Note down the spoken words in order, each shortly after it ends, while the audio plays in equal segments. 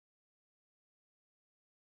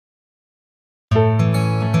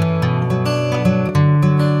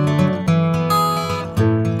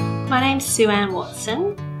name's Sue-Ann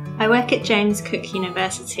Watson. I work at James Cook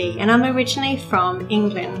University and I'm originally from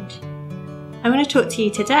England. I'm going to talk to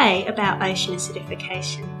you today about ocean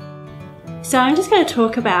acidification. So I'm just going to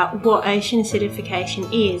talk about what ocean acidification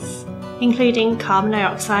is, including carbon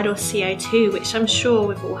dioxide or CO2, which I'm sure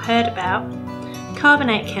we've all heard about,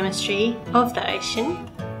 carbonate chemistry of the ocean,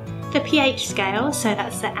 the pH scale, so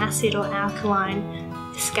that's the acid or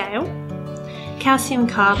alkaline scale, calcium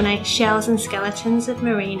carbonate shells and skeletons of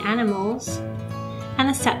marine animals, and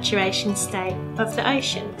the saturation state of the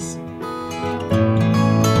oceans.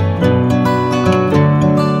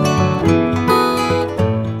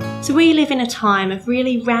 So we live in a time of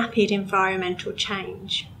really rapid environmental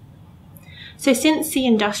change. So since the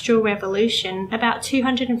Industrial Revolution, about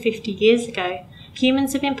 250 years ago,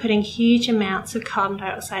 humans have been putting huge amounts of carbon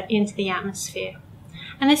dioxide into the atmosphere.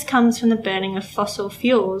 And this comes from the burning of fossil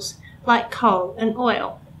fuels like coal and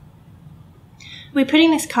oil. We're putting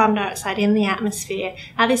this carbon dioxide in the atmosphere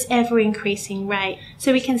at this ever-increasing rate,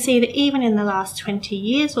 so we can see that even in the last 20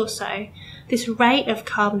 years or so, this rate of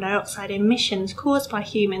carbon dioxide emissions caused by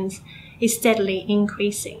humans is steadily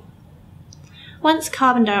increasing. Once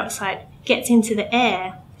carbon dioxide gets into the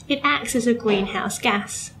air, it acts as a greenhouse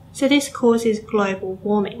gas, so this causes global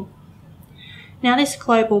warming. Now this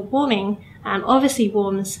global warming obviously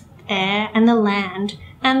warms air and the land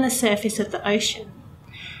and the surface of the ocean.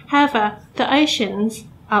 However, the oceans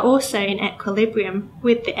are also in equilibrium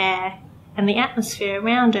with the air and the atmosphere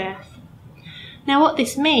around Earth. Now what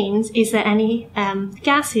this means is that any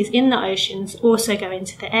gases in the oceans also go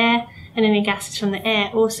into the air, and any gases from the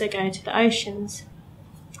air also go into the oceans.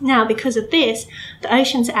 Now because of this, the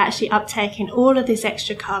oceans are actually uptaking all of this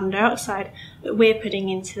extra carbon dioxide that we're putting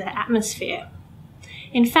into the atmosphere.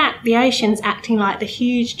 In fact, the oceans, acting like the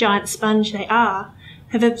huge giant sponge they are,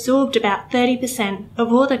 have absorbed about 30%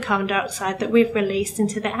 of all the carbon dioxide that we've released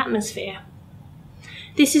into the atmosphere.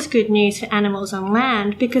 This is good news for animals on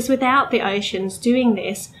land because without the oceans doing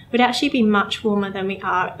this, we'd actually be much warmer than we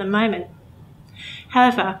are at the moment.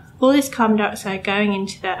 However, all this carbon dioxide going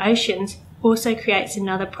into the oceans also creates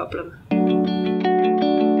another problem.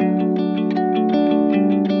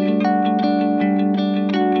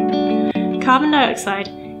 Carbon dioxide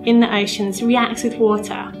in the oceans reacts with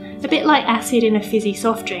water, a bit like acid in a fizzy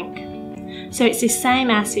soft drink. So it's this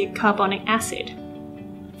same acid, carbonic acid.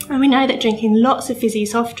 And we know that drinking lots of fizzy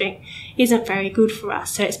soft drink isn't very good for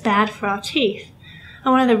us, so it's bad for our teeth.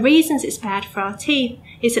 And one of the reasons it's bad for our teeth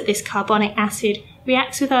is that this carbonic acid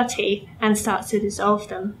reacts with our teeth and starts to dissolve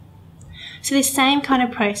them. So this same kind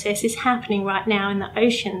of process is happening right now in the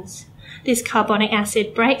oceans. This carbonic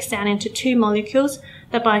acid breaks down into two molecules,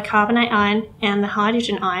 the bicarbonate ion and the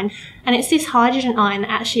hydrogen ion, and it's this hydrogen ion that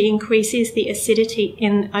actually increases the acidity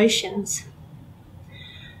in the oceans.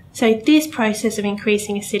 So this process of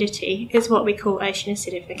increasing acidity is what we call ocean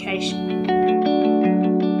acidification.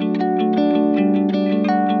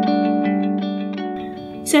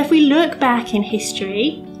 So if we look back in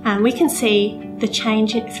history, we can see the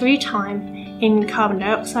change through time in carbon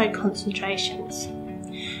dioxide concentrations.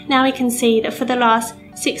 Now we can see that for the last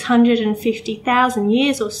 650,000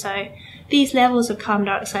 years or so, these levels of carbon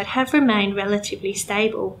dioxide have remained relatively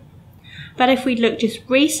stable. But if we look just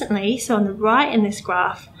recently, so on the right in this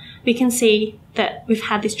graph, we can see that we've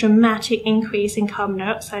had this dramatic increase in carbon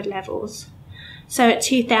dioxide levels. So at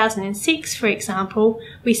 2006, for example,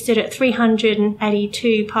 we stood at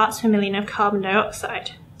 382 parts per million of carbon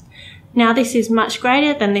dioxide. Now this is much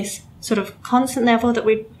greater than this sort of constant level that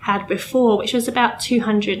we had before, which was about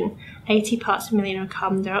 280 parts per million of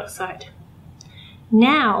carbon dioxide.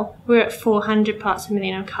 Now we're at 400 parts per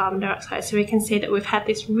million of carbon dioxide, so we can see that we've had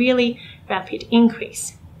this really rapid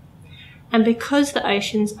increase. And because the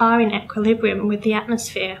oceans are in equilibrium with the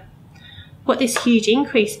atmosphere, what this huge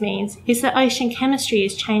increase means is that ocean chemistry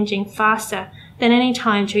is changing faster than any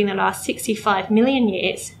time during the last 65 million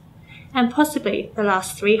years, and possibly the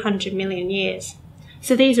last 300 million years.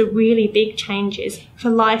 So these are really big changes for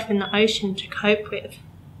life in the ocean to cope with.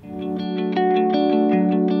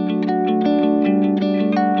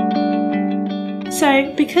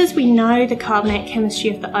 So because we know the carbonate chemistry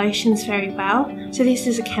of the oceans very well, so this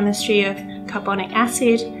is a chemistry of carbonic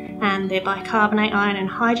acid and the bicarbonate ion and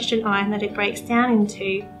hydrogen ion that it breaks down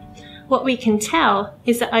into, what we can tell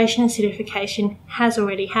is that ocean acidification has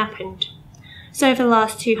already happened. So over the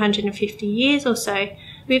last 250 years or so,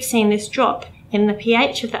 we've seen this drop in the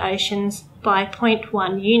pH of the oceans by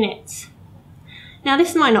 0.1 units. Now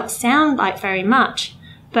this might not sound like very much,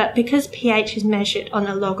 but because pH is measured on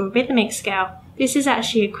a logarithmic scale, this is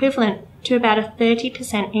actually equivalent to about a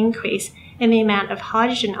 30% increase in the amount of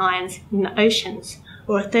hydrogen ions in the oceans,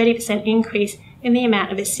 or a 30% increase in the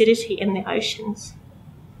amount of acidity in the oceans.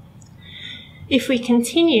 If we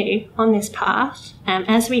continue on this path,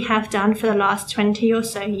 as we have done for the last 20 or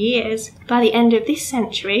so years, by the end of this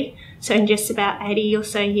century, so in just about 80 or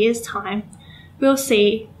so years' time, we'll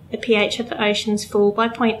see the pH of the oceans fall by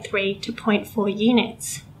 0.3 to 0.4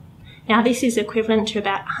 units. Now this is equivalent to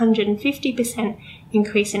about 150%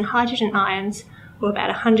 increase in hydrogen ions, or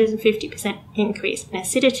about 150% increase in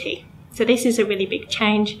acidity. So this is a really big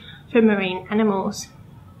change for marine animals.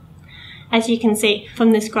 As you can see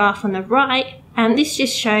from this graph on the right, this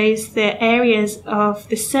just shows the areas of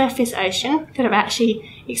the surface ocean that have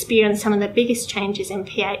actually experienced some of the biggest changes in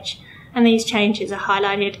pH, and these changes are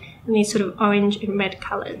highlighted in these sort of orange and red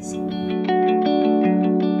colours.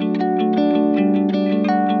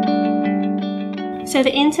 So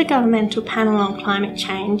the Intergovernmental Panel on Climate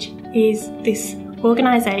Change is this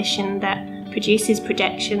organisation that produces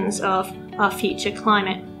projections of our future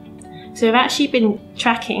climate. So we've actually been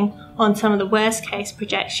tracking on some of the worst case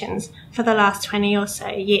projections for the last 20 or so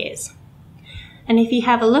years. And if you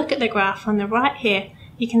have a look at the graph on the right here,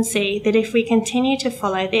 you can see that if we continue to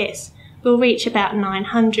follow this, we'll reach about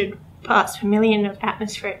 900 parts per million of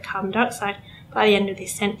atmospheric carbon dioxide by the end of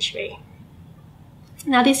this century.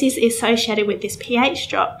 Now this is associated with this pH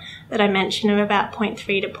drop that I mentioned of about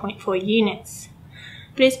 0.3 to 0.4 units.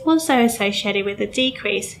 But it's also associated with a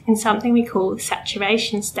decrease in something we call the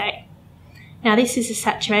saturation state. Now this is a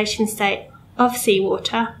saturation state of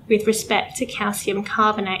seawater with respect to calcium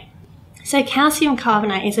carbonate. So calcium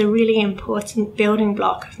carbonate is a really important building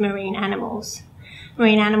block of marine animals.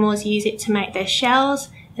 Marine animals use it to make their shells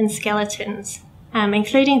and skeletons,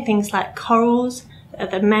 including things like corals,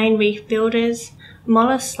 that are the main reef builders,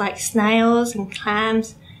 mollusks like snails and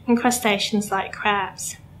clams, and crustaceans like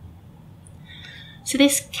crabs. So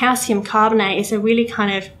this calcium carbonate is a really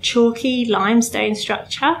kind of chalky limestone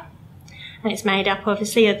structure, and it's made up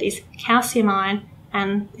obviously of this calcium ion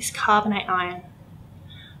and this carbonate ion.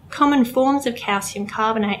 Common forms of calcium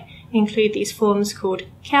carbonate include these forms called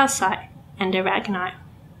calcite and aragonite.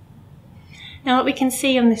 Now what we can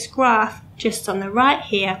see on this graph just on the right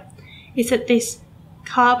here is that this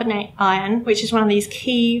carbonate ion, which is one of these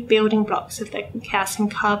key building blocks of the calcium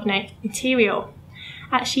carbonate material,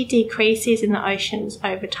 actually decreases in the oceans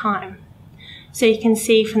over time. So you can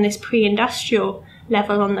see from this pre-industrial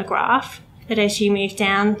level on the graph that as you move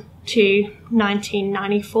down to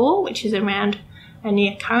 1994, which is around a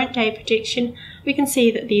near current day prediction, we can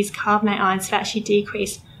see that these carbonate ions have actually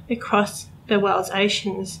decreased across the world's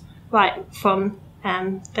oceans, right from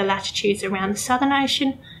the latitudes around the Southern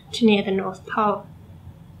Ocean to near the North Pole.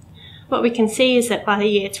 What we can see is that by the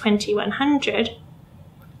year 2100,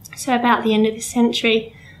 so about the end of the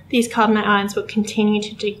century, these carbonate ions will continue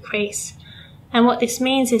to decrease. And what this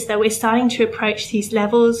means is that we're starting to approach these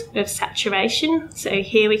levels of saturation. So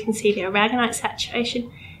here we can see the aragonite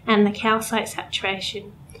saturation and the calcite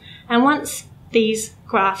saturation. And once these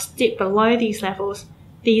graphs dip below these levels,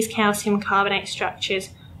 these calcium carbonate structures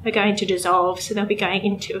are going to dissolve, so they'll be going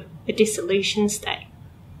into a dissolution state.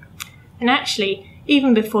 And actually,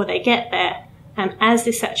 even before they get there, as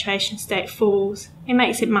the saturation state falls, it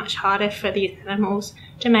makes it much harder for these animals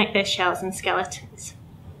to make their shells and skeletons.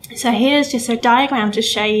 So here's just a diagram to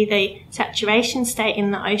show you the saturation state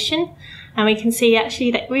in the ocean, and we can see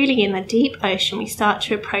actually that really in the deep ocean we start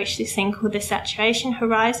to approach this thing called the saturation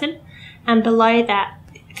horizon, and below that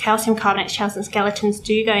calcium carbonate shells and skeletons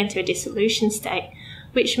do go into a dissolution state,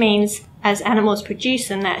 which means as animals produce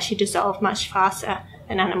them they actually dissolve much faster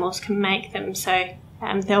than animals can make them, so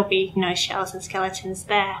there'll be no shells and skeletons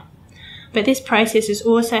there. But this process is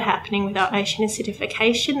also happening with our ocean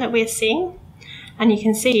acidification that we're seeing. And you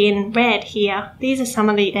can see in red here, these are some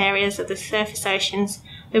of the areas of the surface oceans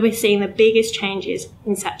that we're seeing the biggest changes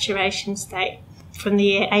in saturation state from the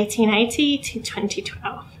year 1880 to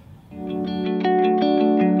 2012.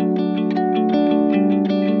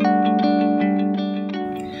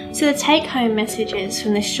 So the take-home messages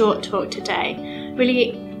from this short talk today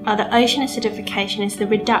really are that ocean acidification is the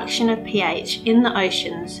reduction of pH in the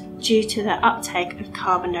oceans due to the uptake of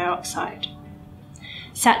carbon dioxide.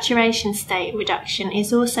 Saturation state reduction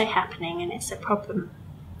is also happening, and it's a problem.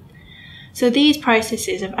 So these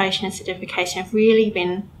processes of ocean acidification have really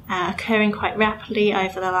been occurring quite rapidly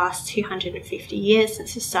over the last 250 years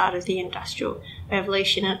since the start of the Industrial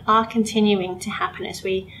Revolution, and are continuing to happen as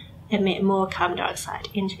we emit more carbon dioxide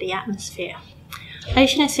into the atmosphere.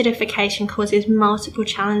 Ocean acidification causes multiple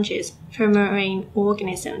challenges for marine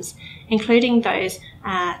organisms, including those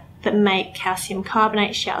that make calcium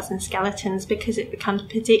carbonate shells and skeletons, because it becomes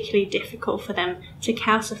particularly difficult for them to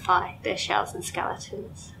calcify their shells and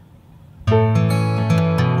skeletons.